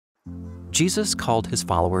Jesus called his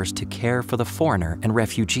followers to care for the foreigner and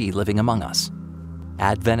refugee living among us.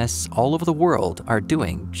 Adventists all over the world are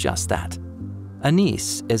doing just that.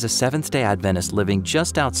 Anis is a Seventh-day Adventist living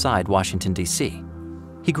just outside Washington, D.C.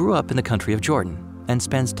 He grew up in the country of Jordan and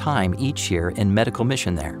spends time each year in medical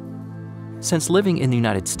mission there. Since living in the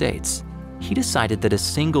United States, he decided that a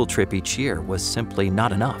single trip each year was simply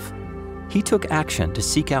not enough. He took action to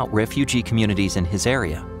seek out refugee communities in his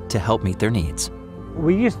area to help meet their needs.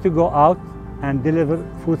 We used to go out and deliver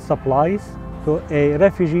food supplies to a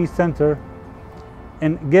refugee center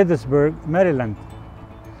in Gettysburg, Maryland.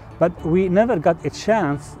 But we never got a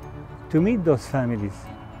chance to meet those families.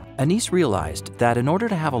 Anis realized that in order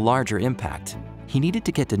to have a larger impact, he needed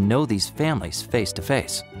to get to know these families face to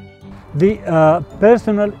face. The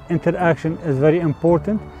personal interaction is very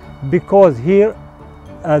important because here,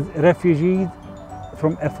 as refugees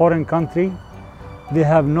from a foreign country, they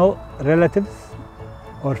have no relatives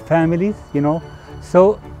or families,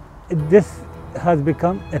 So this has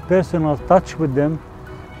become a personal touch with them,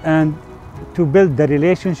 and to build the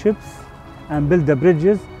relationships and build the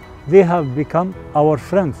bridges, they have become our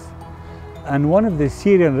friends. And one of the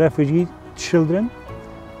Syrian refugee children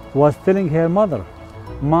was telling her mother,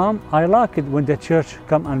 "Mom, I like it when the church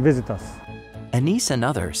come and visit us." Anis and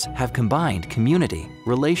others have combined community,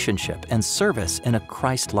 relationship, and service in a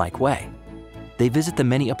Christ-like way. They visit the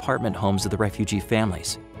many apartment homes of the refugee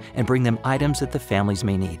families and bring them items that the families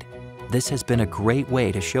may need. This has been a great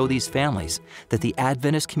way to show these families that the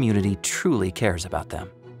Adventist community truly cares about them.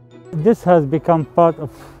 This has become part of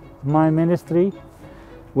my ministry.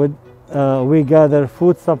 We gather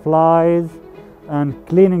food supplies and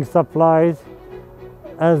cleaning supplies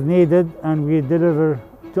as needed, and we deliver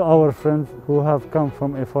to our friends who have come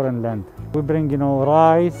from a foreign land. We bring,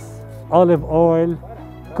 rice, olive oil,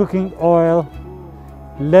 cooking oil,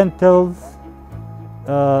 lentils,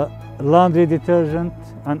 laundry detergent,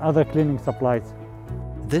 and other cleaning supplies.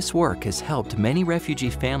 This work has helped many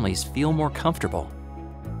refugee families feel more comfortable.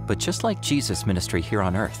 But just like Jesus' ministry here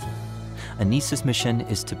on earth, Anis's mission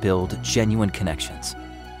is to build genuine connections.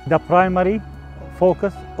 The primary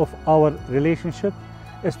focus of our relationship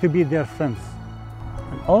is to be their friends.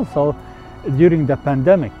 And also, during the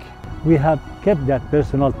pandemic, we have kept that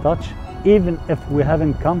personal touch. Even if we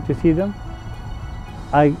haven't come to see them,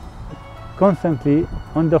 I constantly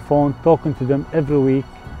on the phone talking to them every week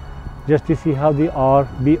just to see how they are,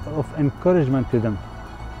 be of encouragement to them.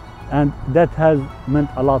 And that has meant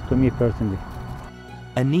a lot to me personally.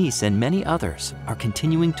 Anis and many others are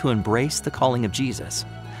continuing to embrace the calling of Jesus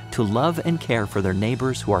to love and care for their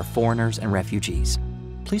neighbors who are foreigners and refugees.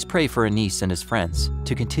 Please pray for Anis and his friends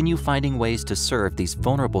to continue finding ways to serve these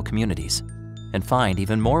vulnerable communities and find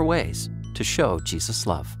even more ways to show Jesus'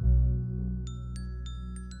 love.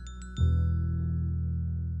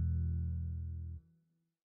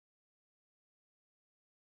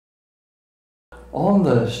 On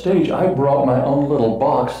the stage, I brought my own little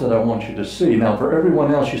box that I want you to see. Now, for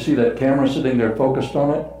everyone else, you see that camera sitting there focused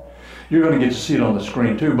on it? You're going to get to see it on the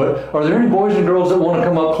screen too, but are there any boys and girls that want to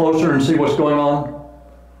come up closer and see what's going on?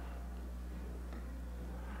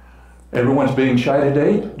 Everyone's being shy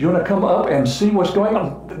today. Do you want to come up and see what's going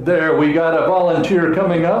on? There, we got a volunteer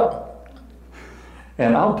coming up.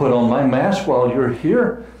 And I'll put on my mask while you're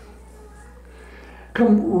here.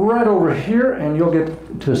 Come right over here and you'll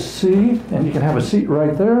get to see, and you can have a seat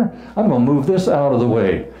right there. I'm going to move this out of the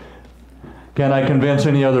way. Can I convince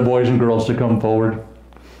any other boys and girls to come forward?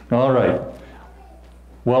 All right.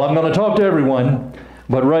 Well, I'm going to talk to everyone,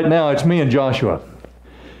 but right now it's me and Joshua.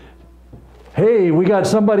 Hey, we got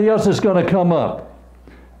somebody else that's going to come up.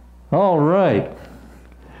 All right.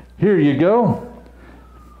 Here you go.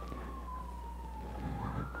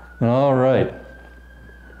 All right.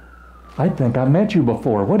 I think I met you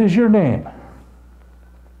before. What is your name?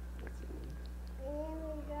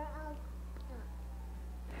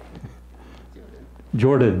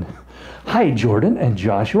 Jordan. Hi, Jordan and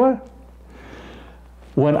Joshua.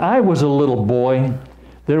 When I was a little boy,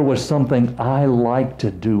 there was something I liked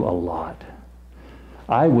to do a lot.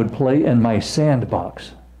 I would play in my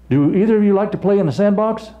sandbox. Do either of you like to play in the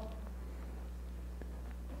sandbox?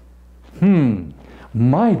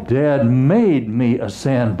 My dad made me a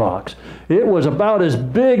sandbox. It was about as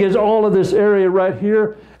big as all of this area right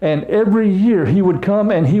here, and every year he would come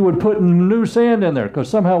and he would put new sand in there, because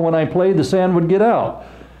somehow when I played, the sand would get out.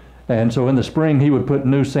 And so in the spring he would put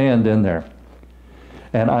new sand in there.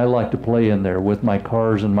 And I like to play in there with my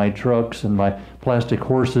cars and my trucks and my plastic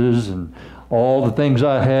horses and all the things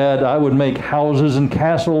I had. I would make houses and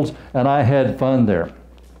castles, and I had fun there.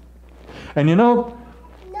 And you know,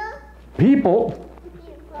 people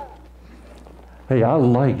Hey, I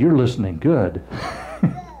like you're listening good.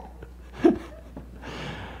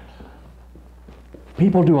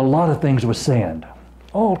 People do a lot of things with sand.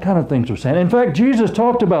 All kind of things with sand. In fact, Jesus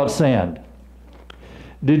talked about sand.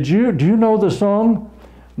 Do you know the song?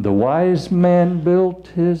 The wise man built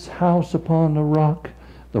his house upon the rock.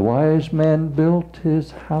 The wise man built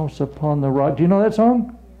his house upon the rock. Do you know that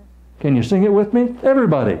song? Can you sing it with me?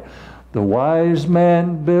 Everybody. The wise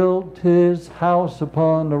man built his house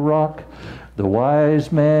upon the rock. The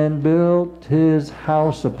wise man built his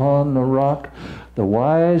house upon the rock. The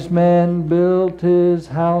wise man built his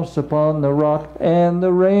house upon the rock, and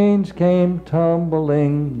the rains came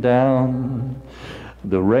tumbling down.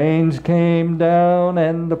 The rains came down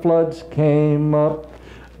and the floods came up.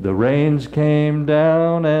 The rains came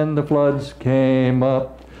down and the floods came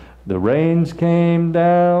up. The rains came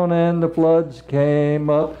down and the floods came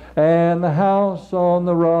up, and the house on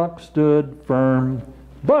the rock stood firm.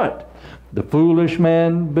 But the foolish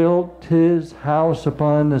man built his house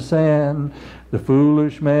upon the sand. The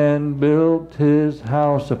foolish man built his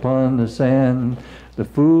house upon the sand. The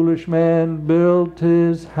foolish man built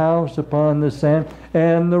his house upon the sand,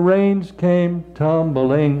 and the rains came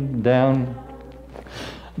tumbling down.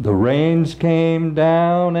 The rains came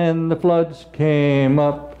down and the floods came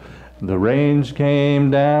up. The rains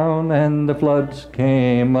came down and the floods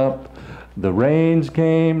came up. The rains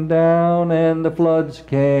came down and the floods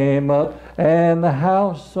came up, and the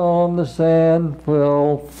house on the sand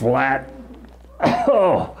fell flat.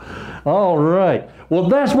 Oh, all right. Well,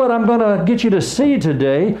 that's what I'm going to get you to see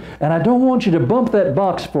today, and I don't want you to bump that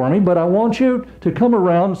box for me, but I want you to come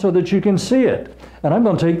around so that you can see it. And I'm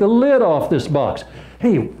going to take the lid off this box.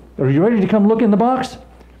 Hey, are you ready to come look in the box?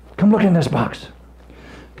 Come look in this box.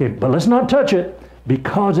 Okay, but let's not touch it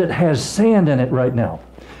because it has sand in it right now.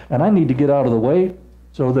 And I need to get out of the way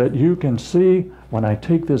so that you can see when I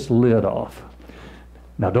take this lid off.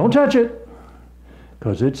 Now don't touch it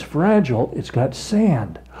because it's fragile. It's got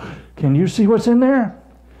sand. Can you see what's in there?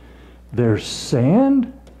 There's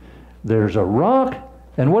sand, there's a rock,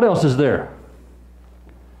 and what else is there?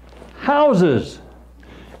 Houses.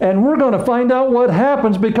 And we're going to find out what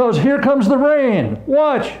happens because here comes the rain.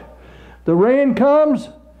 Watch. The rain comes.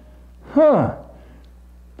 The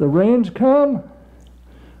rains come.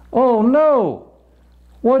 Oh no.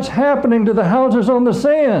 What's happening to the houses on the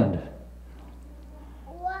sand?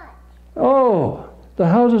 What? Oh, the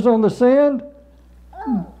houses on the sand?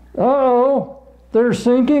 Uh-oh. They're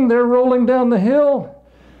sinking. They're rolling down the hill.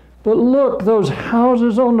 But look, those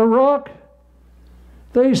houses on the rock,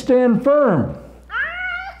 they stand firm.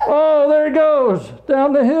 Oh, there it goes,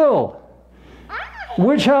 down the hill.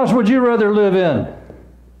 Which house would you rather live in?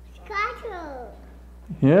 Chicago.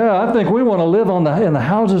 Yeah, I think we want to live in the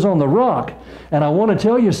houses on the rock. And I want to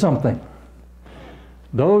tell you something.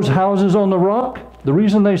 Those houses on the rock, the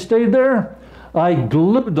reason they stayed there, I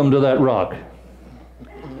glued them to that rock.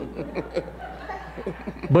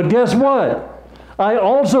 But guess what? I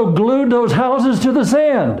also glued those houses to the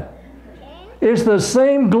sand. It's the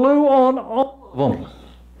same glue on all of them.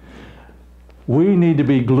 We need to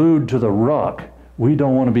be glued to the rock. We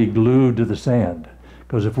don't want to be glued to the sand.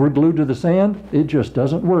 Because if we're glued to the sand, it just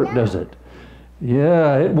doesn't work, does it?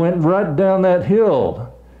 Yeah, it went right down that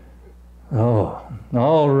hill. Oh,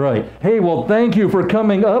 all right. Hey, well, thank you for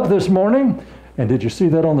coming up this morning. And did you see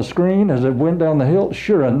that on the screen as it went down the hill?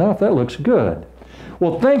 Sure enough, that looks good.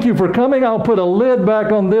 Well, thank you for coming. I'll put a lid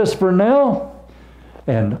back on this for now.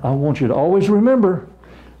 And I want you to always remember,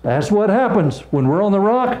 that's what happens when we're on the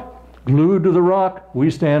rock. Glued to the rock, we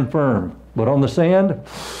stand firm. But on the sand,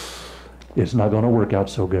 it's not going to work out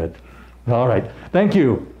so good. All right. Thank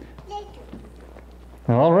you.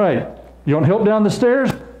 All right. You want help down the stairs?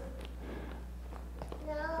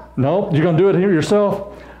 No. No? You're going to do it here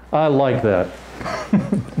yourself? I like that.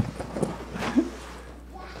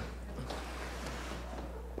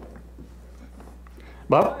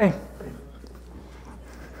 Bye-bye.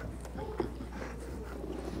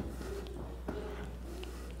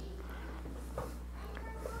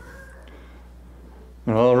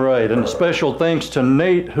 All right, and a special thanks to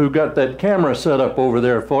Nate who got that camera set up over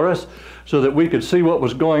there for us so that we could see what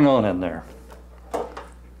was going on in there.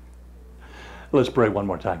 Let's pray one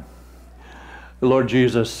more time. Lord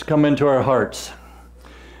Jesus, come into our hearts.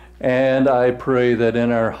 And I pray that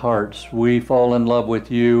in our hearts we fall in love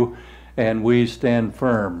with you and we stand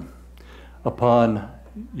firm upon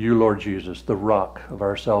you, Lord Jesus, the rock of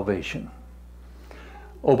our salvation.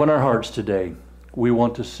 Open our hearts today. We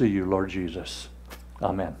want to see you, Lord Jesus.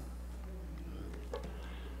 Amen.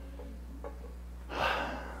 Do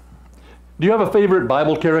you have a favorite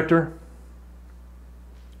Bible character?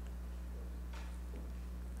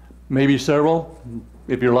 maybe several,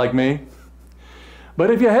 if you're like me. But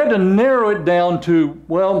if you had to narrow it down to,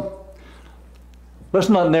 well, let's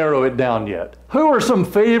not narrow it down yet. Who are some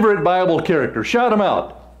favorite Bible characters? Shout them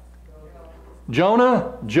out.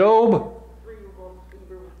 Jonah, Job,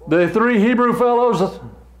 the 3 Hebrew fellows,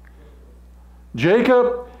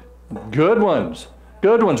 Jacob. Good ones.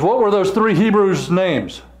 Good ones. What were those 3 Hebrews'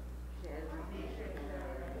 names?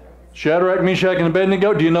 Shadrach, Meshach, and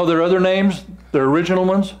Abednego. Do you know their other names? Their original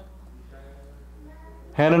ones?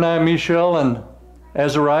 Hananiah, Mishael, and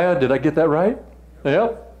Azariah. Did I get that right?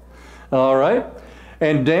 Yep. All right.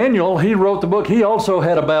 And Daniel, he wrote the book. He also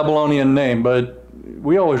had a Babylonian name, but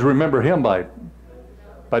we always remember him by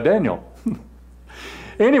Daniel.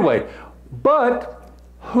 Anyway, but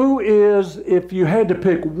who is, if you had to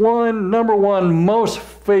pick number one most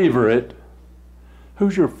favorite,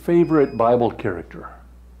 who's your favorite Bible character?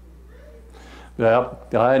 Yeah,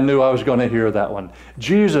 I knew I was going to hear that one.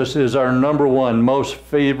 Jesus is our number one most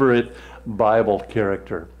favorite Bible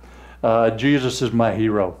character. Jesus is my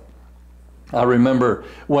hero. I remember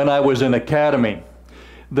when I was in academy,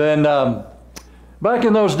 then back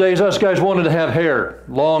in those days, us guys wanted to have hair,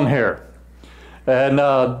 long hair. And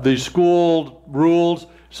the school rules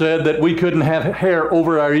said that we couldn't have hair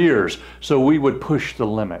over our ears, so we would push the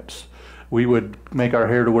limits. We would make our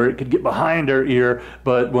hair to where it could get behind our ear,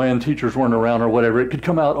 but when teachers weren't around or whatever, it could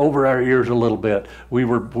come out over our ears a little bit. We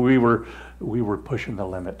were pushing the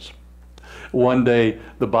limits. One day,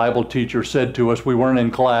 the Bible teacher said to us, we weren't in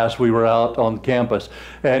class, we were out on campus,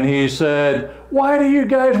 and he said, "Why do you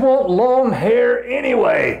guys want long hair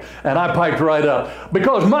anyway?" And I piped right up,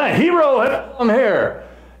 "Because my hero had long hair."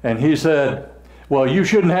 And he said, "Well, you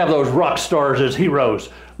shouldn't have those rock stars as heroes.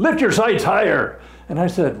 Lift your sights higher." And I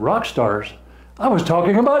said, "Rock stars? I was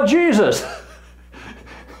talking about Jesus."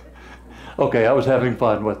 Okay, I was having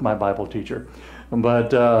fun with my Bible teacher.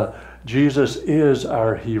 But Jesus is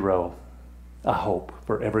our hero, I hope,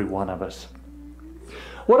 for every one of us.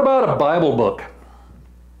 What about a Bible book?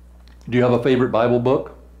 Do you have a favorite Bible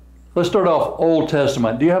book? Let's start off Old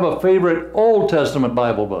Testament. Do you have a favorite Old Testament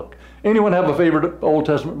Bible book? Anyone have a favorite Old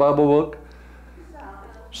Testament Bible book?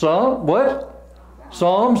 Psalm? What?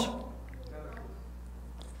 Psalms?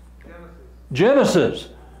 Genesis.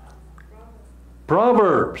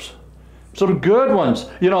 Proverbs. Some good ones.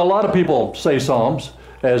 You know, a lot of people say Psalms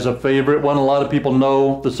as a favorite one. A lot of people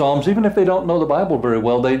know the Psalms, even if they don't know the Bible very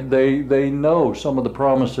well. They know some of the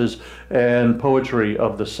promises and poetry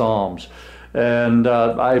of the Psalms. And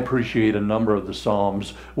I appreciate a number of the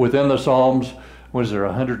Psalms. Within the Psalms, was there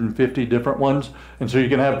 150 different ones? And so you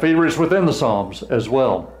can have favorites within the Psalms as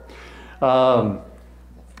well.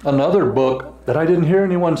 Another book that I didn't hear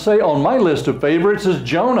anyone say on my list of favorites is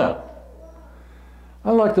Jonah.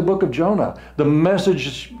 I like the book of Jonah. The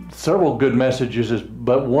message, several good messages,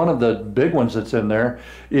 but one of the big ones that's in there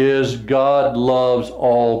is God loves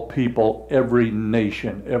all people, every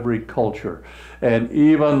nation, every culture. And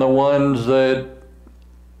even the ones that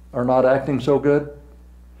are not acting so good,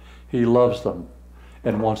 He loves them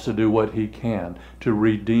and wants to do what He can to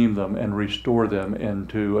redeem them and restore them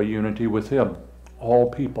into a unity with Him. All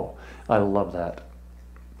people. I love that.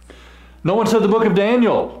 No one said the book of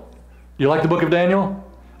Daniel. You like the book of Daniel?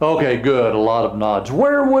 Okay, good. A lot of nods.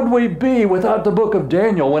 Where would we be without the book of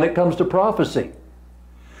Daniel when it comes to prophecy?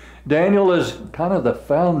 Daniel is kind of the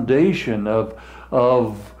foundation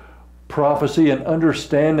of prophecy and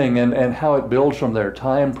understanding and how it builds from there.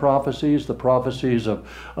 Time prophecies, the prophecies of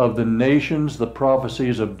the nations, the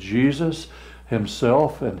prophecies of Jesus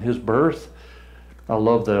Himself and His birth. I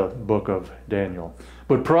love the book of Daniel.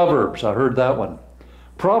 But Proverbs, I heard that one.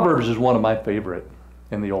 Proverbs is one of my favorite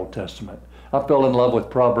in the Old Testament. I fell in love with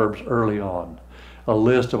Proverbs early on. A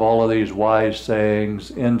list of all of these wise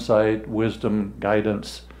sayings, insight, wisdom,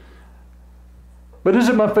 guidance. But is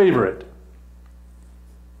it my favorite?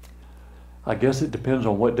 I guess it depends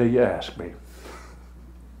on what day you ask me.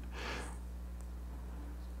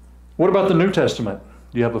 What about the New Testament?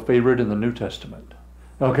 Do you have a favorite in the New Testament?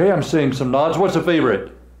 Okay, I'm seeing some nods. What's a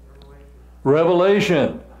favorite?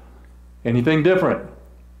 Revelation. Anything different?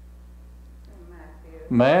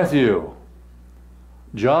 Matthew.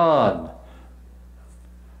 John.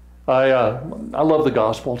 I love the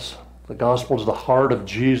Gospels. The Gospels, the heart of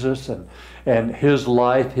Jesus and His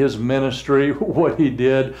life, His ministry, what He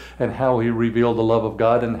did, and how He revealed the love of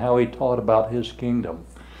God and how He taught about His kingdom.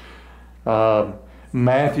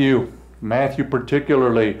 Matthew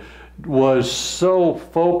particularly was so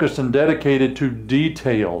focused and dedicated to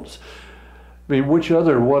details. I mean, which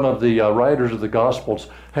other one of the writers of the Gospels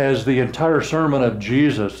has the entire sermon of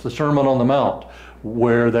Jesus, the Sermon on the Mount,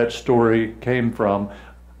 where that story came from?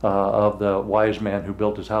 of the wise man who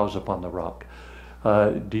built his house upon the rock.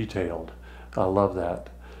 Detailed. I love that.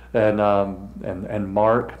 And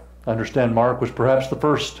Mark, I understand Mark was perhaps the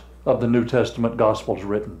first of the New Testament Gospels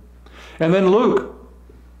written. And then Luke,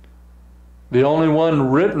 the only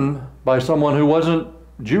one written by someone who wasn't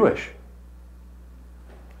Jewish.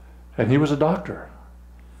 And he was a doctor.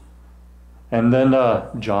 And then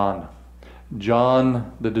John,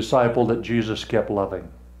 the disciple that Jesus kept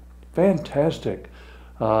loving. Fantastic,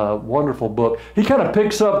 wonderful book. He kind of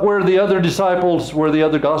picks up where the other disciples, where the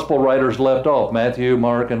other gospel writers left off, Matthew,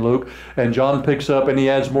 Mark, and Luke. And John picks up and he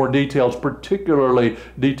adds more details, particularly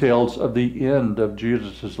details of the end of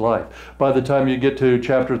Jesus' life. By the time you get to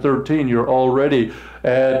chapter 13, you're already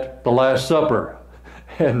at the Last Supper.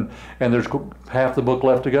 And there's half the book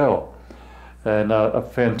left to go. And a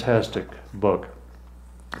fantastic book.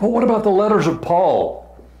 Well, what about the letters of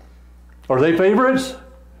Paul? Are they favorites?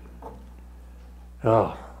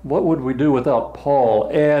 What would we do without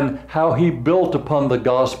Paul and how he built upon the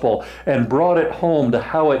gospel and brought it home to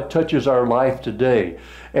how it touches our life today,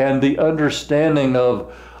 and the understanding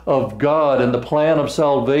of God and the plan of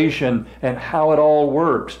salvation and how it all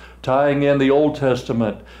works, tying in the Old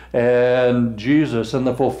Testament and Jesus and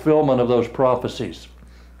the fulfillment of those prophecies.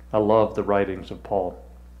 I love the writings of Paul.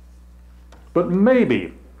 But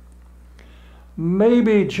maybe,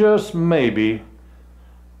 just maybe,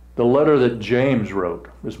 the letter that James wrote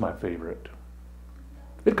is my favorite.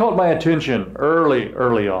 It caught my attention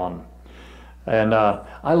early on. And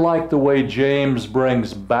I like the way James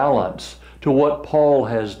brings balance to what Paul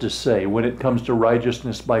has to say when it comes to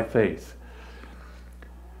righteousness by faith.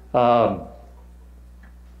 In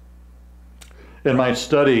my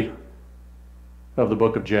study of the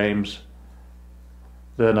book of James,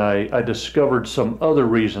 then I discovered some other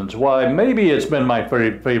reasons why maybe it's been my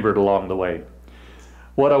favorite along the way.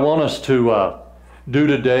 What I want us to do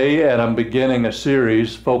today, and I'm beginning a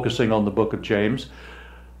series focusing on the book of James,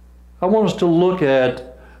 I want us to look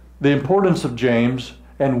at the importance of James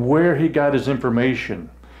and where he got his information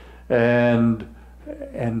and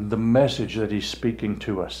the message that he's speaking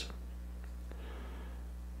to us.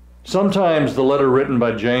 Sometimes the letter written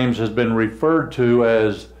by James has been referred to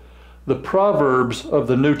as the Proverbs of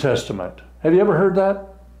the New Testament. Have you ever heard that?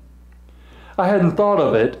 I hadn't thought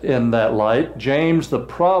of it in that light. James, the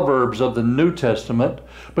Proverbs of the New Testament.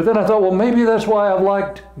 But then I thought, well, maybe that's why I've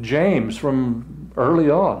liked James from early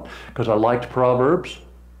on, because I liked Proverbs.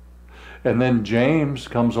 And then James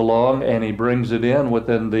comes along and he brings it in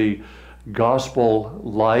within the gospel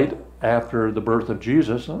light after the birth of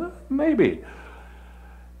Jesus. Maybe.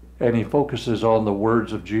 And he focuses on the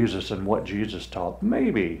words of Jesus and what Jesus taught.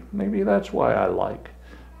 Maybe that's why I like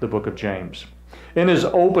the book of James. In his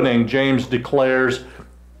opening, James declares,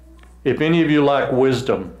 "If any of you lack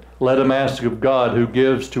wisdom, let him ask of God, who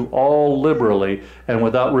gives to all liberally and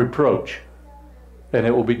without reproach, and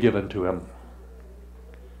it will be given to him."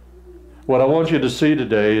 What I want you to see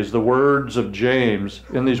today is the words of James,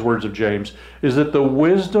 in these words of James, is that the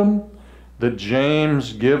wisdom that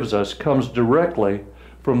James gives us comes directly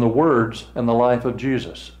from the words and the life of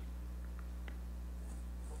Jesus.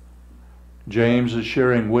 James is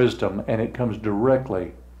sharing wisdom, and it comes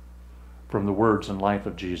directly from the words and life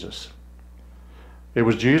of Jesus. It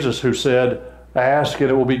was Jesus who said, "Ask and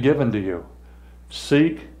it will be given to you.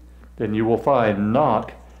 Seek, then you will find.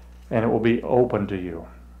 Knock, and it will be open to you."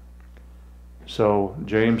 So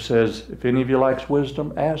James says, if any of you lacks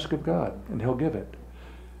wisdom, ask of God, and he'll give it.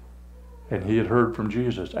 And he had heard from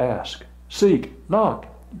Jesus, ask, seek, knock,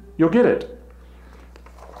 you'll get it.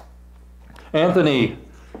 Anthony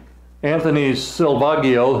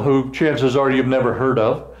Silvaggio, who chances are you've never heard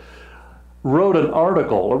of, wrote an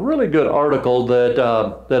article, a really good article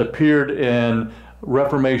that appeared in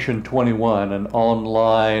Reformation 21, an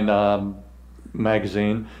online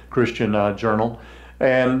magazine, Christian journal.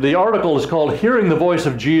 And the article is called "Hearing the Voice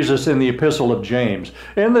of Jesus in the Epistle of James."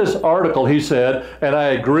 In this article he said, and I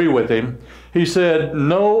agree with him, he said,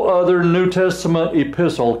 no other New Testament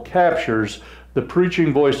epistle captures the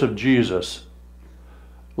preaching voice of Jesus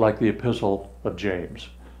like the Epistle of James.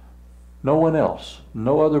 No one else,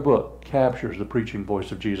 no other book captures the preaching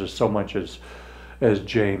voice of Jesus so much as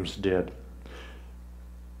James did.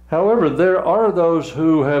 However, there are those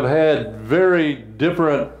who have had very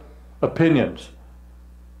different opinions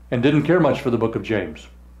and didn't care much for the book of James.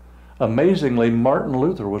 Amazingly, Martin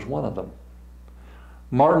Luther was one of them.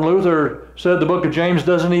 Martin Luther said the book of James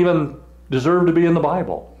doesn't even deserve to be in the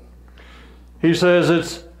Bible. He says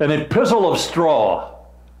it's an epistle of straw.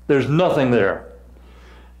 There's nothing there.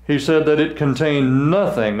 He said that it contained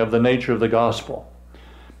nothing of the nature of the gospel.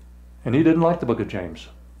 And he didn't like the book of James.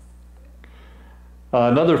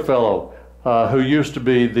 Another fellow who used to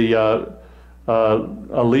be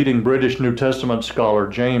a leading British New Testament scholar,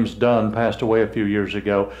 James Dunn, passed away a few years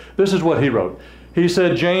ago. This is what he wrote. He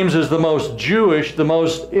said, James is the most Jewish, the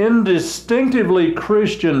most indistinctively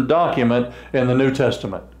Christian document in the New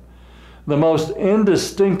Testament. The most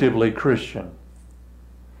indistinctively Christian.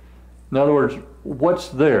 In other words, what's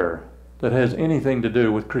there that has anything to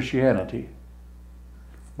do with Christianity?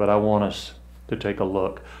 But I want us to take a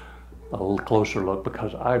look, a little closer look,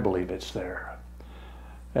 because I believe it's there.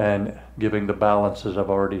 And giving the balance, as I've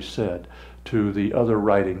already said, to the other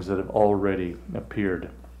writings that have already appeared.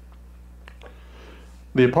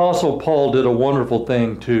 The Apostle Paul did a wonderful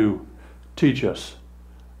thing to teach us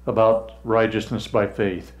about righteousness by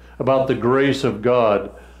faith, about the grace of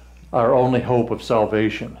God, our only hope of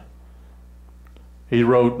salvation. He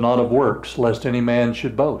wrote, not of works, lest any man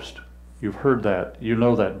should boast. You've heard that. You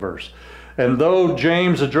know that verse. And though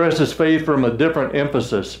James addresses faith from a different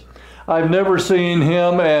emphasis, I've never seen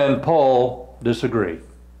him and Paul disagree.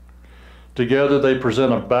 Together they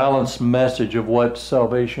present a balanced message of what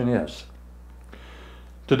salvation is.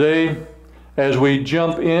 Today, as we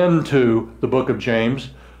jump into the book of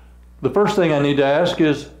James, the first thing I need to ask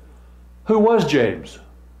is, who was James?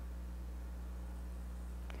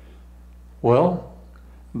 Well,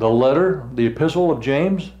 the letter, the epistle of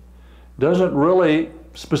James, doesn't really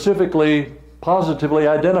specifically, positively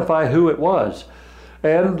identify who it was.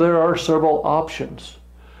 And there are several options.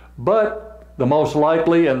 But the most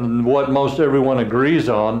likely, and what most everyone agrees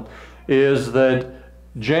on, is that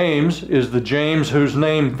James is the James whose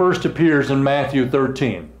name first appears in Matthew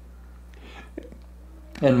 13.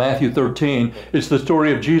 In Matthew 13, it's the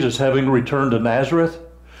story of Jesus having returned to Nazareth.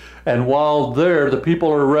 And while there, the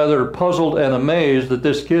people are rather puzzled and amazed that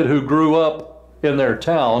this kid who grew up in their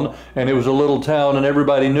town, and it was a little town and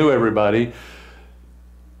everybody knew everybody,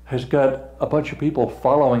 has got a bunch of people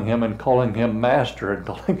following him and calling him master and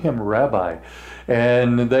calling him rabbi.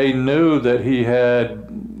 And they knew that he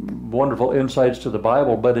had wonderful insights to the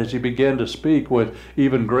Bible, but as he began to speak with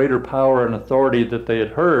even greater power and authority that they had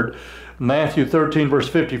heard, Matthew 13 verse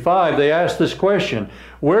 55, they asked this question,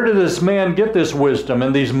 where did this man get this wisdom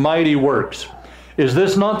and these mighty works? Is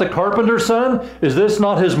this not the carpenter's son? Is this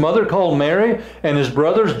not his mother called Mary, and his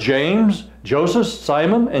brothers James, Joseph,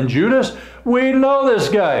 Simon, and Judas? We know this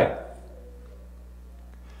guy.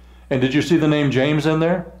 And did you see the name James in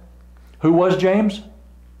there? Who was James?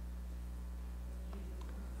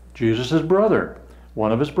 Jesus' brother,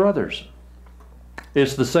 one of his brothers.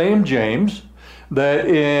 It's the same James that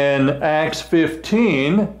in Acts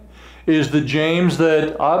 15 is the James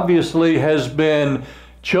that obviously has been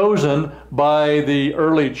chosen by the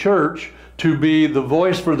early church to be the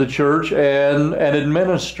voice for the church and an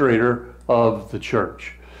administrator of the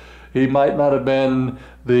church. He might not have been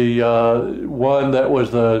the one that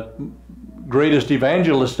was the greatest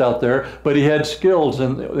evangelist out there, but he had skills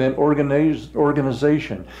in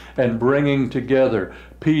organization and bringing together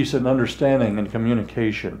peace and understanding and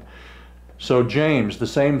communication. So James, the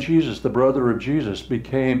same Jesus, the brother of Jesus,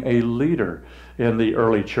 became a leader in the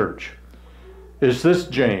early church. Is this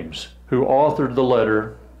James who authored the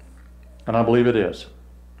letter? And I believe it is.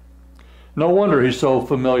 No wonder he's so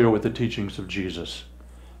familiar with the teachings of Jesus.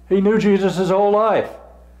 He knew Jesus his whole life.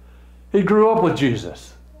 He grew up with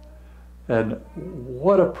Jesus. And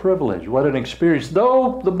what a privilege, what an experience.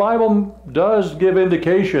 Though the Bible does give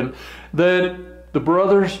indication that the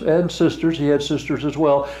brothers and sisters, he had sisters as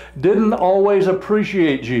well, didn't always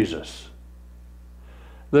appreciate Jesus.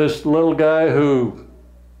 This little guy who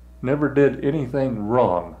never did anything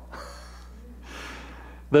wrong.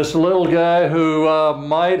 This little guy who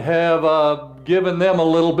might have given them a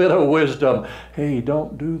little bit of wisdom. Hey,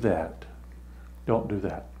 don't do that. Don't do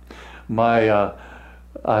that.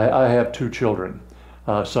 I have two children,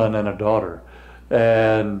 a son and a daughter,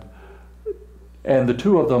 and the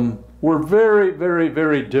two of them were very, very,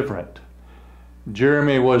 very different.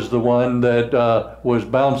 Jeremy was the one that was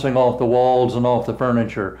bouncing off the walls and off the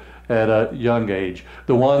furniture at a young age.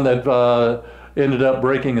 The one that ended up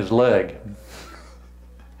breaking his leg.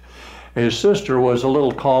 His sister was a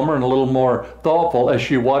little calmer and a little more thoughtful as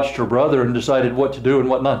she watched her brother and decided what to do and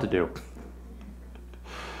what not to do.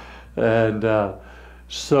 And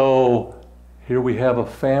so here we have a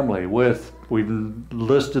family with, we've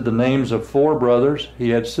listed the names of 4 brothers. He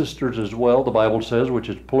had sisters as well, the Bible says, which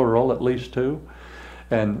is plural, at least 2.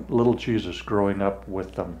 And little Jesus growing up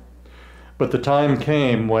with them. But the time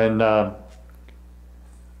came when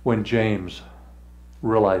James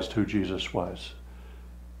realized who Jesus was,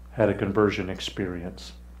 had a conversion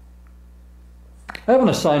experience. I have an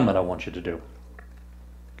assignment I want you to do.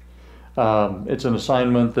 It's an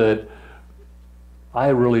assignment that I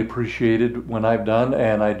really appreciated when I've done,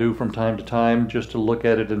 and I do from time to time, just to look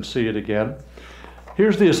at it and see it again.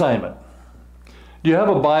 Here's the assignment. Do you have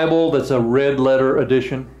a Bible that's a red letter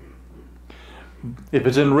edition? If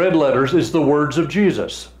it's in red letters, it's the words of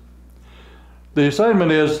Jesus. The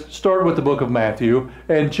assignment is start with the book of Matthew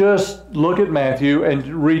and just look at Matthew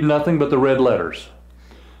and read nothing but the red letters.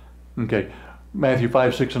 Okay, Matthew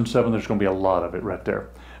 5, 6, and 7, there's going to be a lot of it right there.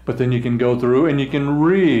 But then you can go through and you can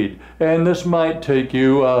read. And this might take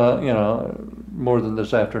you, more than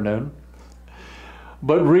this afternoon.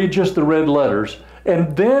 But read just the red letters.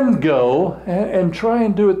 And then go and try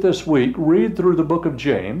and do it this week. Read through the book of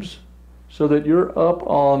James so that you're up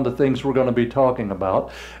on the things we're going to be talking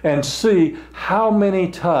about. And see how many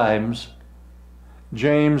times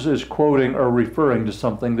James is quoting or referring to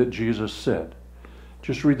something that Jesus said.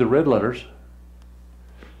 Just read the red letters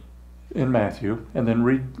in Matthew, and then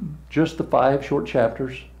read just the 5 short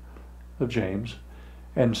chapters of James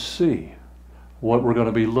and see what we're going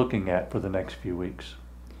to be looking at for the next few weeks.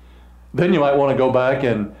 Then you might want to go back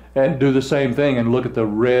and do the same thing and look at the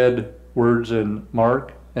red words in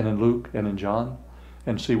Mark and in Luke and in John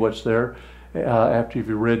and see what's there. After you've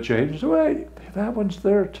read James, wait, that one's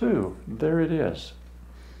there too. There it is.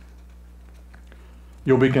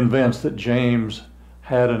 You'll be convinced that James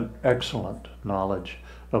had an excellent knowledge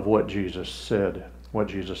of what Jesus said, what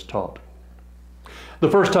Jesus taught. The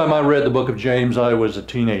first time I read the book of James, I was a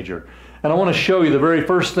teenager. And I want to show you the very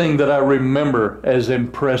first thing that I remember as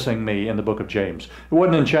impressing me in the book of James. It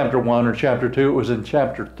wasn't in chapter 1 or chapter 2, it was in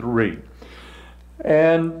chapter 3.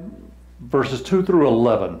 And verses 2 through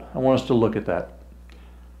 11, I want us to look at that.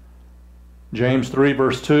 James 3,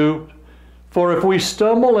 verse 2, "For if we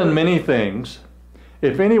stumble in many things,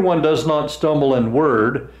 if anyone does not stumble in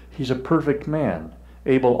word, he's a perfect man,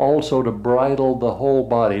 able also to bridle the whole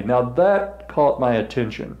body." Now that caught my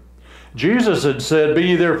attention. Jesus had said, "Be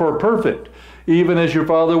ye therefore perfect, even as your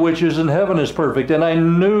Father which is in heaven is perfect." And I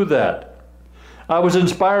knew that. I was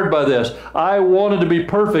inspired by this. I wanted to be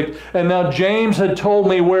perfect, and now James had told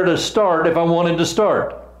me where to start if I wanted to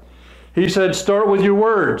start. He said, start with your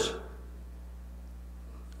words.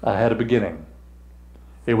 I had a beginning.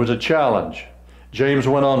 It was a challenge. James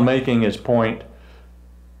went on making his point,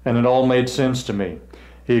 and it all made sense to me.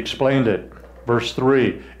 He explained it. Verse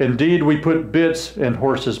 3, "Indeed we put bits in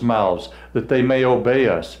horses' mouths, that they may obey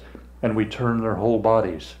us, and we turn their whole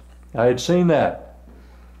bodies." I had seen that.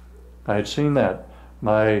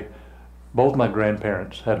 Both my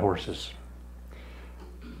grandparents had horses.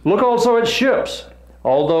 "Look also at ships.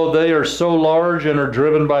 Although they are so large and are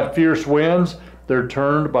driven by fierce winds, they're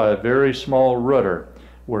turned by a very small rudder,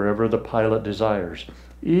 wherever the pilot desires.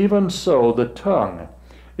 Even so the tongue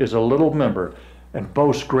is a little member, and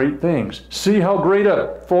boasts great things. See how great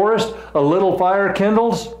a forest a little fire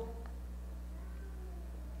kindles?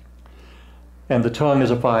 And the tongue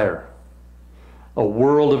is a fire, a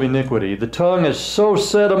world of iniquity. The tongue is so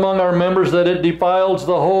set among our members that it defiles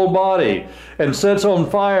the whole body, and sets on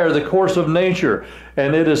fire the course of nature,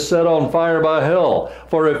 and it is set on fire by hell.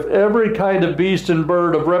 For if every kind of beast and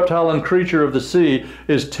bird, of reptile and creature of the sea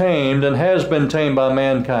is tamed, and has been tamed by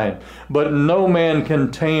mankind, but no man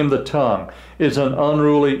can tame the tongue. It's an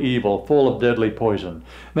unruly evil, full of deadly poison."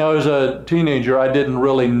 Now, as a teenager, I didn't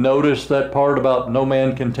really notice that part about no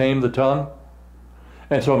man can tame the tongue.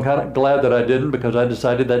 And so I'm kind of glad that I didn't, because I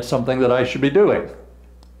decided that's something that I should be doing.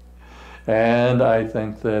 And I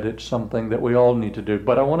think that it's something that we all need to do.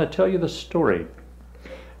 But I want to tell you the story.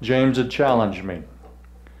 James had challenged me.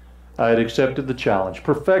 I had accepted the challenge.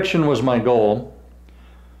 Perfection was my goal.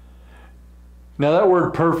 Now that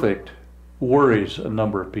word perfect worries a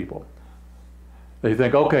number of people. They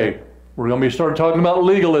think, okay, we're going to start talking about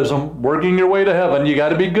legalism, working your way to heaven. You got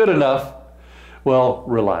to be good enough. Well,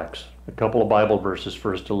 relax. A couple of Bible verses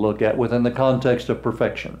for us to look at within the context of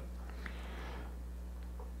perfection.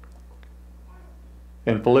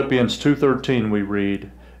 In Philippians 2:13 we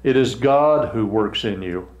read, "It is God who works in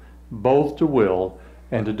you, both to will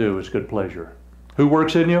and to do his good pleasure." Who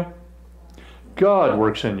works in you? God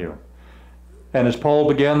works in you. And as Paul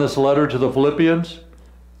began this letter to the Philippians,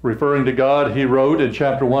 referring to God, he wrote in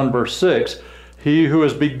chapter 1, verse 6, "He who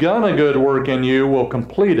has begun a good work in you will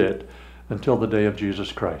complete it until the day of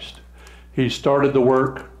Jesus Christ." He started the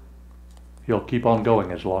work. He'll keep on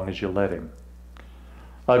going as long as you let him.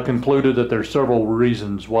 I've concluded that there's several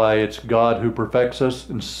reasons why it's God who perfects us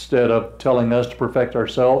instead of telling us to perfect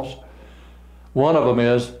ourselves. One of them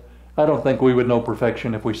is, I don't think we would know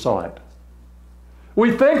perfection if we saw it.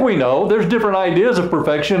 We think we know. There's different ideas of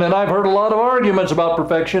perfection, and I've heard a lot of arguments about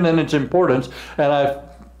perfection and its importance, and I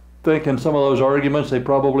think in some of those arguments they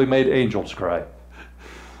probably made angels cry.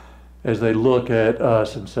 as they look at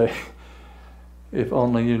us and say, if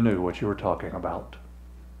only you knew what you were talking about.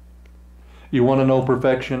 You want to know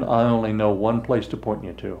perfection? I only know one place to point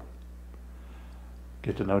you to.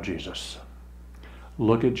 Get to know Jesus.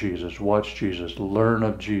 Look at Jesus, watch Jesus, learn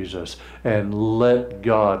of Jesus, and let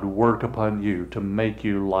God work upon you to make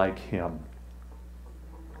you like Him.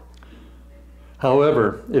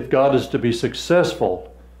 However, if God is to be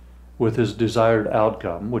successful with His desired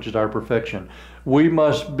outcome, which is our perfection, we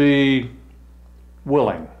must be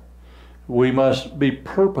willing. We must be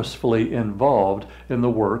purposefully involved in the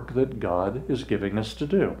work that God is giving us to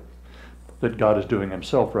do. That God is doing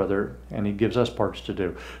Himself, rather, and He gives us parts to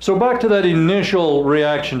do. So back to that initial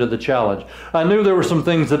reaction to the challenge. I knew there were some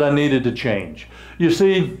things that I needed to change. You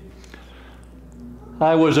see,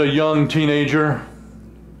 I was a young teenager.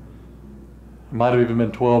 Might have even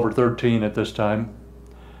been 12 or 13 at this time.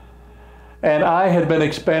 And I had been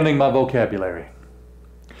expanding my vocabulary.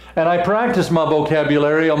 And I practiced my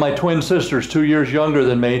vocabulary on my twin sisters, 2 years younger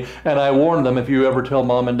than me, and I warned them, if you ever tell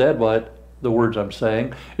Mom and Dad what the words I'm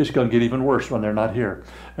saying, it's going to get even worse when they're not here.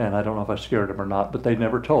 And I don't know if I scared them or not, but they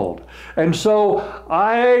never told. And so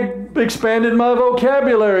I expanded my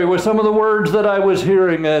vocabulary with some of the words that I was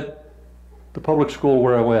hearing at the public school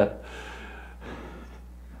where I went.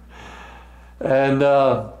 And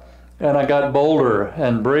I got bolder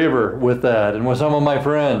and braver with that, and with some of my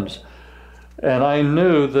friends. And I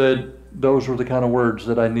knew that those were the kind of words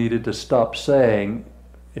that I needed to stop saying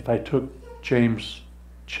if I took James'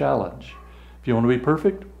 challenge. If you want to be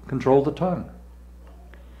perfect, control the tongue.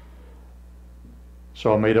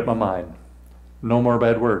 So I made up my mind. No more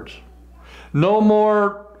bad words. No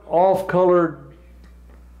more off-colored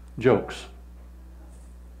jokes.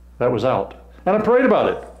 That was out. And I prayed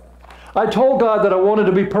about it. I told God that I wanted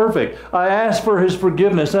to be perfect. I asked for His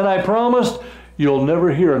forgiveness, and I promised, you'll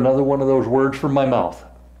never hear another one of those words from my mouth.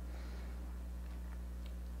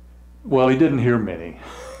 Well, He didn't hear many.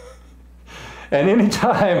 And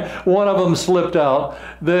anytime one of them slipped out,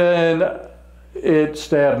 then it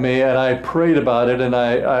stabbed me, and I prayed about it, and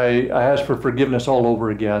I asked for forgiveness all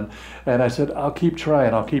over again. And I said, I'll keep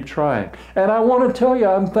trying, I'll keep trying. And I want to tell you,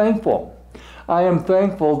 I'm thankful. I am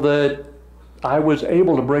thankful that I was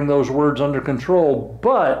able to bring those words under control,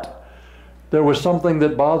 but there was something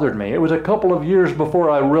that bothered me. It was a couple of years before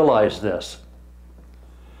I realized this.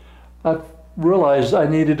 I realized I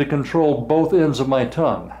needed to control both ends of my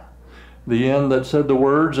tongue. The end that said the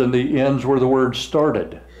words and the ends where the words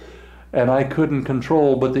started. And I couldn't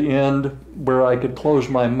control, but the end where I could close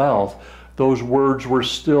my mouth, those words were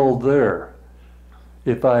still there.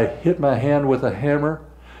 If I hit my hand with a hammer,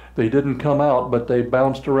 they didn't come out, but they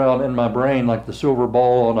bounced around in my brain like the silver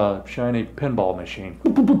ball on a shiny pinball machine.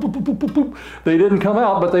 They didn't come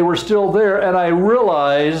out, but they were still there, and I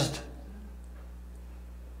realized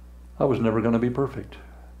I was never going to be perfect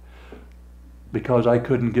because I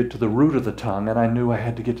couldn't get to the root of the tongue, and I knew I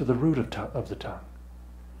had to get to the root of the tongue.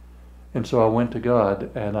 And so I went to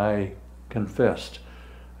God, and I confessed,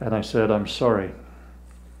 and I said, I'm sorry.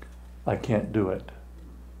 I can't do it.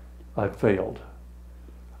 I failed.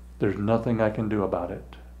 There's nothing I can do about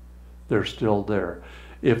it. They're still there.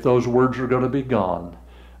 If those words are going to be gone,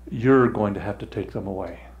 you're going to have to take them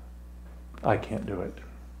away. I can't do it.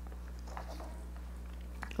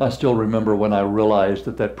 I still remember when I realized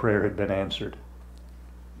that that prayer had been answered.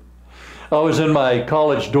 I was in my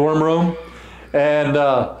college dorm room, and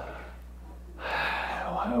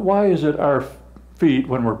why is it our feet,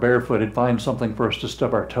 when we're barefooted, find something for us to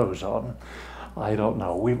stub our toes on? I don't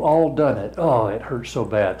know. We've all done it. Oh, it hurts so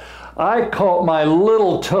bad. I caught my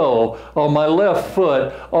little toe on my left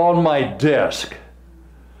foot on my desk,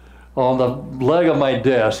 on the leg of my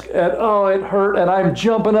desk, and oh, it hurt, and I'm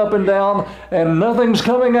jumping up and down, and nothing's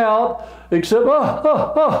coming out except,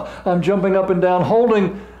 I'm jumping up and down,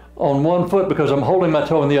 holding on one foot because I'm holding my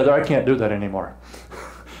toe in the other. I can't do that anymore.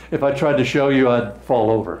 If I tried to show you, I'd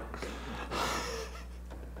fall over.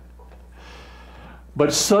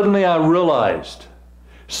 But suddenly I realized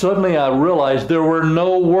there were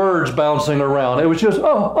no words bouncing around. It was just,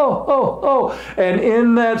 oh. And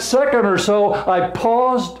in that second or so, I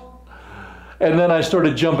paused, and then I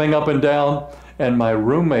started jumping up and down. And my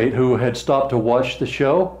roommate, who had stopped to watch the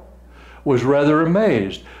show, was rather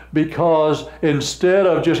amazed, because instead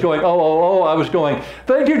of just going, oh, I was going,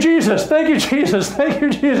 thank you, Jesus, thank you, Jesus, thank you,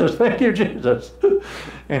 Jesus, thank you, Jesus.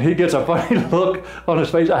 And he gets a funny look on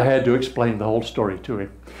his face. I had to explain the whole story to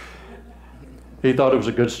him. He thought it was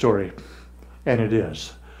a good story, and it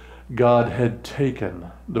is. God had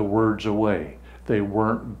taken the words away. They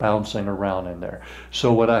weren't bouncing around in there.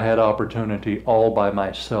 So when I had opportunity all by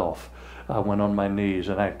myself, I went on my knees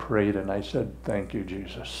and I prayed and I said, thank you,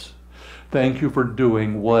 Jesus. Thank you for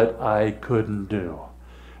doing what I couldn't do.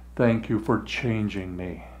 Thank you for changing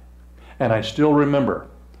me. And I still remember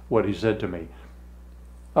what he said to me.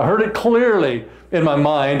 I heard it clearly in my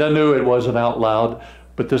mind. I knew it wasn't out loud,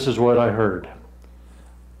 but this is what I heard.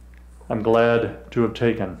 I'm glad to have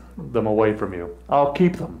taken them away from you. I'll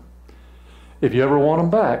keep them. If you ever want them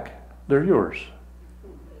back, they're yours.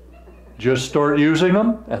 Just start using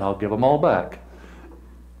them, and I'll give them all back.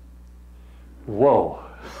 Whoa.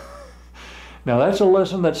 Now that's a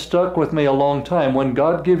lesson that stuck with me a long time. When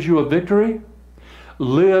God gives you a victory,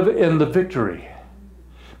 live in the victory.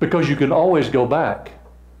 Because you can always go back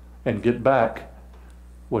and get back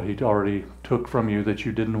what he already took from you that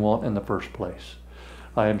you didn't want in the first place.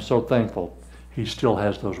 I am so thankful he still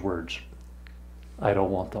has those words. I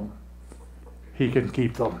don't want them. He can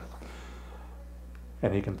keep them.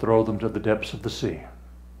 And he can throw them to the depths of the sea.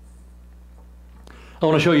 I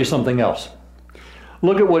want to show you something else.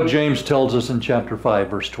 Look at what James tells us in chapter 5,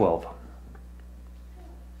 verse 12.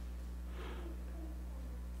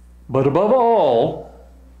 But above all,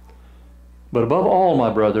 my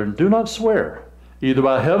brethren, do not swear, either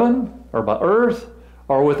by heaven or by earth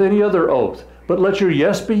or with any other oath, but let your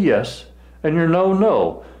yes be yes and your no,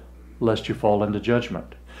 no, lest you fall into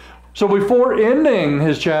judgment. So before ending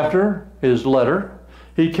his chapter, his letter,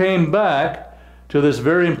 he came back to this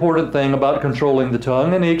very important thing about controlling the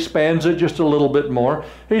tongue, and he expands it just a little bit more.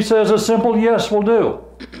 He says a simple yes will do.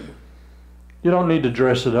 You don't need to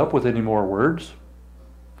dress it up with any more words.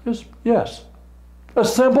 Just yes. A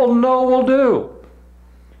simple no will do.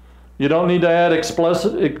 You don't need to add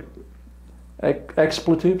expletives.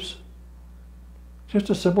 Just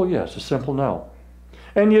a simple yes, a simple no.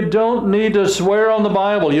 And you don't need to swear on the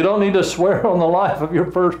Bible. You don't need to swear on the life of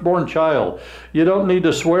your firstborn child. You don't need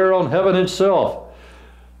to swear on heaven itself.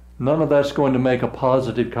 None of that's going to make a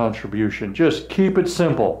positive contribution. Just keep it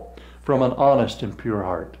simple from an honest and pure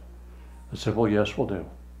heart. A simple yes will do.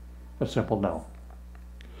 A simple no.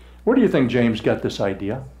 Where do you think James got this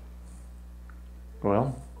idea?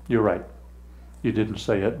 Well, you're right. You didn't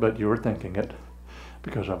say it, but you were thinking it,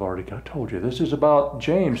 because I've already told you. This is about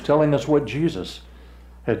James telling us what Jesus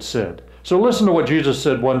had said. So listen to what Jesus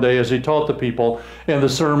said one day as he taught the people in the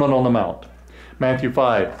Sermon on the Mount. Matthew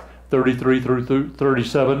 5, 33 through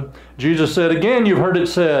 37. Jesus said, again, you've heard it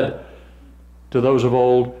said to those of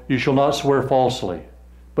old, you shall not swear falsely,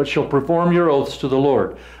 but shall perform your oaths to the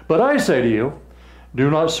Lord. But I say to you,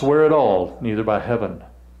 do not swear at all, neither by heaven,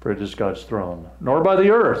 for it is God's throne, nor by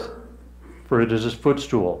the earth, for it is his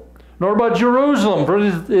footstool, nor by Jerusalem, for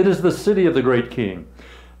it is the city of the great king.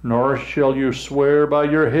 Nor shall you swear by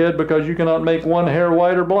your head, because you cannot make one hair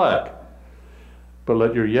white or black. But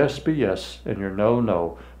let your yes be yes, and your no,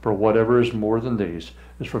 no, for whatever is more than these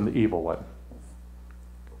is from the evil one.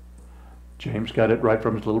 James got it right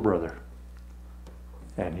from his little brother,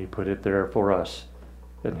 and he put it there for us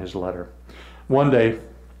in his letter. One day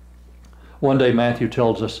Matthew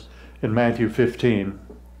tells us in Matthew 15,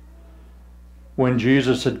 when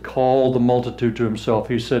Jesus had called the multitude to himself,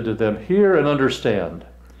 he said to them, hear and understand.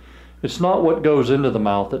 It's not what goes into the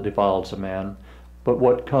mouth that defiles a man, but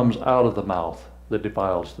what comes out of the mouth that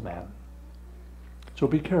defiles the man. So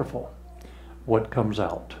be careful what comes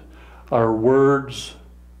out. Our words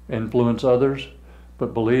influence others,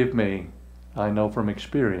 but believe me, I know from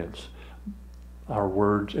experience, our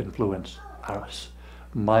words influence us.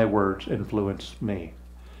 My words influence me.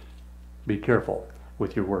 Be careful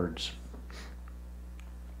with your words.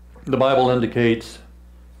 The Bible indicates,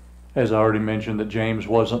 as I already mentioned, that James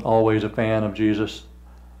wasn't always a fan of Jesus,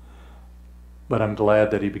 but I'm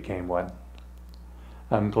glad that he became one.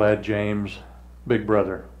 I'm glad James, big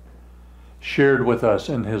brother, shared with us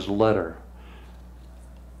in his letter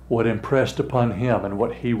what impressed upon him and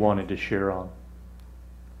what he wanted to share on.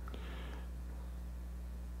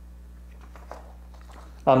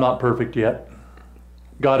 I'm not perfect yet.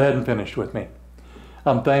 God hadn't finished with me.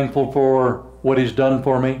 I'm thankful for what he's done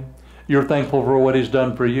for me. You're thankful for what he's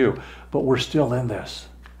done for you. But we're still in this.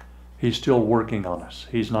 He's still working on us.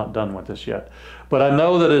 He's not done with us yet. But I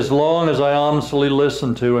know that as long as I honestly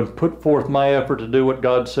listen to and put forth my effort to do what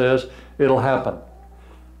God says, it'll happen.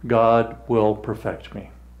 God will perfect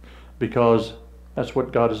me. Because that's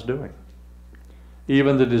what God is doing.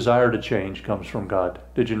 Even the desire to change comes from God.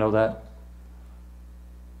 Did you know that?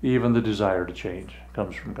 Even the desire to change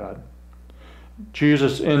comes from God.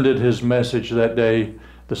 Jesus ended his message that day,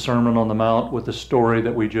 the Sermon on the Mount, with the story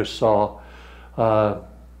that we just saw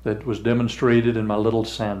that was demonstrated in my little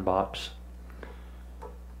sandbox.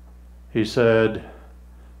 He said,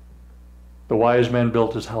 the wise man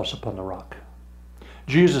built his house upon the rock.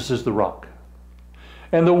 Jesus is the rock.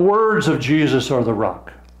 And the words of Jesus are the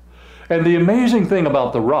rock. And the amazing thing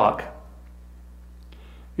about the rock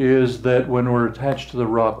is that when we're attached to the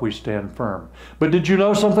rock, we stand firm. But did you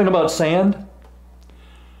know something about sand?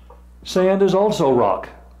 Sand is also rock.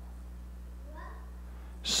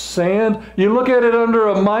 Sand, you look at it under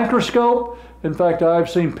a microscope. In fact, I've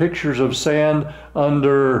seen pictures of sand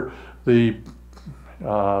under the,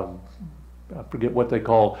 I forget what they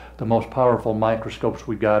call the most powerful microscopes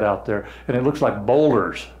we got out there, and it looks like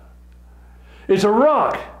boulders. It's a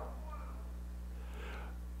rock.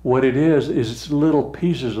 What it is it's little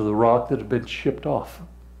pieces of the rock that have been chipped off.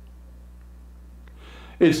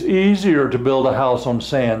 It's easier to build a house on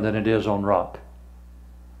sand than it is on rock.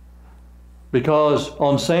 Because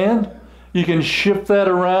on sand, you can shift that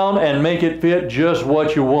around and make it fit just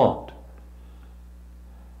what you want.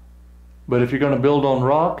 But if you're going to build on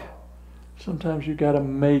rock, sometimes you've got to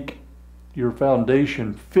make your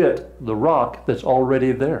foundation fit the rock that's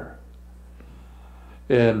already there.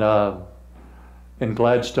 In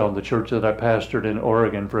Gladstone, the church that I pastored in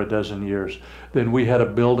Oregon for 12 years, then we had a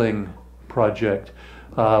building project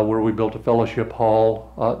where we built a fellowship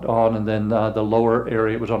hall on, and then the lower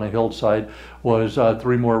area, it was on a hillside, was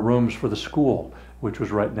 3 more rooms for the school, which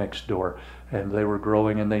was right next door. And they were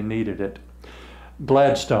growing and they needed it.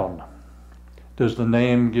 Gladstone. Does the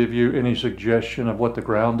name give you any suggestion of what the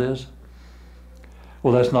ground is?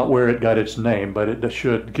 Well, that's not where it got its name, but it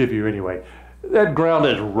should give you anyway. That ground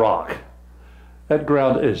is rock. That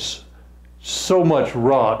ground is so much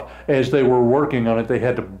rock. As they were working on it, they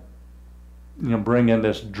had to bring in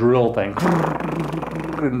this drill thing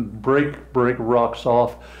and break rocks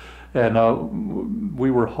off. And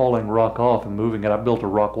we were hauling rock off and moving it. I built a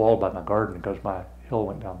rock wall by my garden because my hill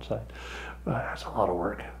went downside. That's a lot of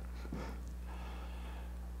work.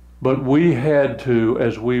 But we had to,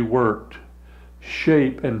 as we worked,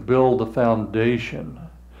 shape and build the foundation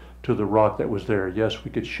to the rock that was there. Yes,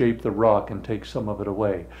 we could shape the rock and take some of it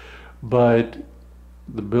away. But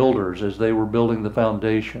the builders, as they were building the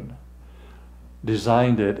foundation,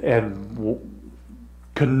 designed it and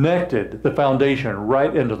connected the foundation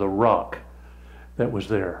right into the rock that was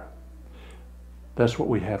there. That's what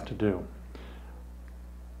we have to do.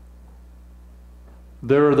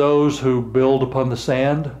 There are those who build upon the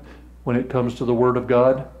sand when it comes to the Word of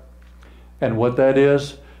God. And what that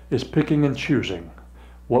is picking and choosing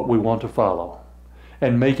what we want to follow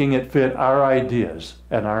and making it fit our ideas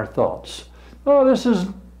and our thoughts. Oh, this is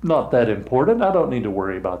not that important. I don't need to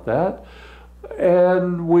worry about that.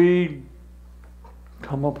 And we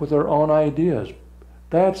come up with our own ideas.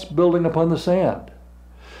 That's building upon the sand.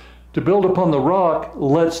 To build upon the rock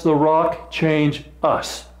lets the rock change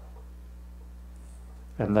us.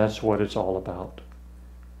 And that's what it's all about.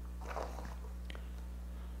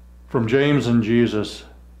 From James and Jesus,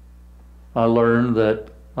 I learned that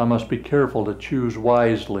I must be careful to choose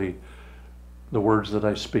wisely the words that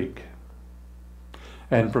I speak.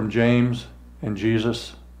 And from James and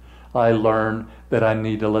Jesus, I learned that I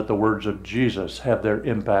need to let the words of Jesus have their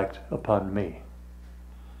impact upon me.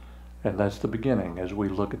 And that's the beginning as we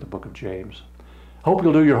look at the book of James. Hope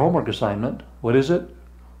you'll do your homework assignment. What is it?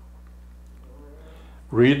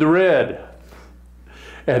 Read the red.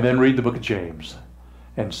 And then read the book of James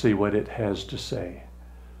and see what it has to say.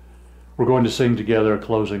 We're going to sing together a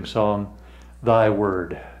closing song, Thy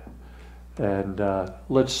Word. And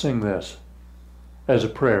let's sing this as a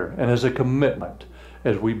prayer and as a commitment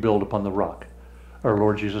as we build upon the rock, our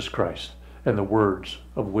Lord Jesus Christ, and the words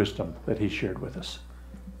of wisdom that He shared with us.